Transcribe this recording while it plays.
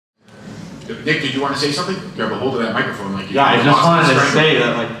Nick, did you want to say something? Grab a hold of that microphone like you. Yeah, I just wanted to say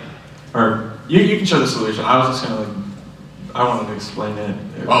that, like, or you can show the solution. I was just gonna, like, I wanted to explain it.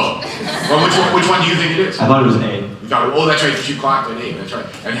 Oh, well, which one do you think it is? I thought it was A. You thought, oh, that's right, because you clocked at A, that's right.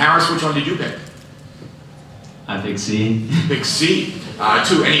 And Harris, which one did you pick? I picked C. Pick C.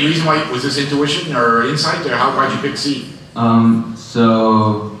 2. Any reason why, was this intuition or insight, or why'd you pick C?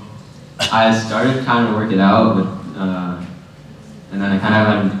 So I started kind of working out, but, and then I kind of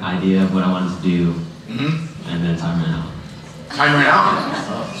had an idea of what I wanted to do, and then time ran out. Time ran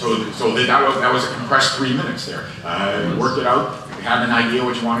out. So that was a compressed 3 minutes there. You worked it out, you had an idea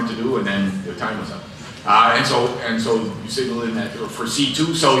what you wanted to do, and then the time was up. And so you signaled in that for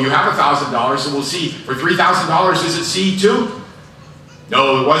C2. So you have $1,000. So we'll see. For $3,000, is it C2?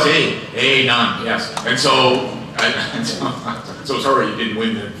 No, it was A. A, none. Yes. And so sorry you didn't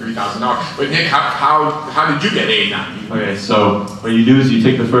win the $3,000. But Nick, how did you get A, none? Okay, so what you do is you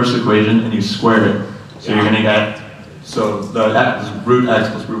take the first equation and you square it. So you're gonna get, so the x is root x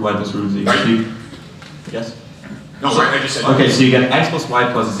plus root y plus root z. Right. Yes? No, right, I just said. Okay, so you get x plus y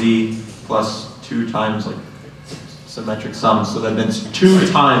plus z plus 2 times like symmetric sums. So that means 2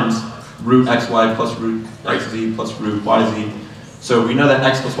 times root xy plus root xz plus root yz. So we know that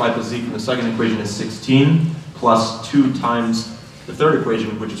x plus y plus z from the second equation is 16 plus 2 times the third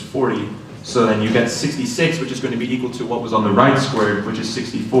equation, which is 40. So then you get 66, which is going to be equal to what was on the right squared, which is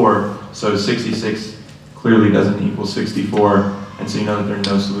 64. So 66 clearly doesn't equal 64, and so you know that there are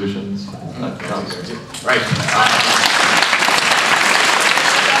no solutions. Right.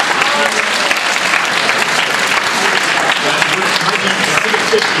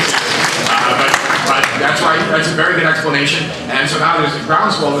 But that's right, that's a very good explanation. And so now there's a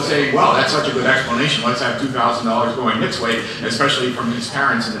groundswell to say, well, that's such a good explanation, let's have $2,000 going Nick's way, especially from his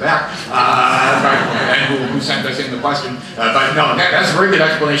parents in the back, and who sent us in the question. But no, that's a very good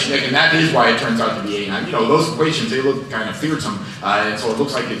explanation, Nick, and that is why it turns out to be A9. You know, those equations, they look kind of fearsome, and so it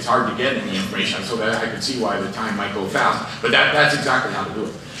looks like it's hard to get any information, so that I can see why the time might go fast. But that's exactly how to do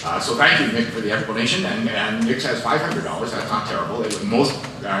it. So thank you, Nick, for the explanation, and Nick says $500, that's not terrible. In most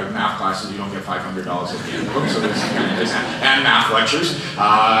math classes, you don't get $500 at the end of them, so this is kind of this, and math lectures,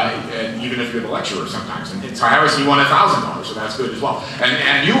 and even if you're the lecturer sometimes. And so Harris, you won $1,000, so that's good as well.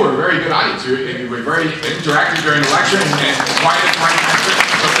 And you were a very good audience. You were very interactive during the lecture, and quite answer.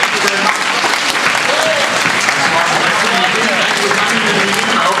 So thank you very much.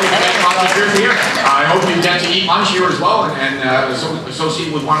 I hope you get to eat lunch here as well and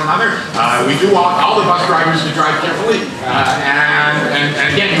associate with one another. We do want all the bus drivers to drive carefully.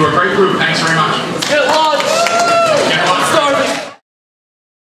 And again, you were a great group. Thanks very much. Good lunch!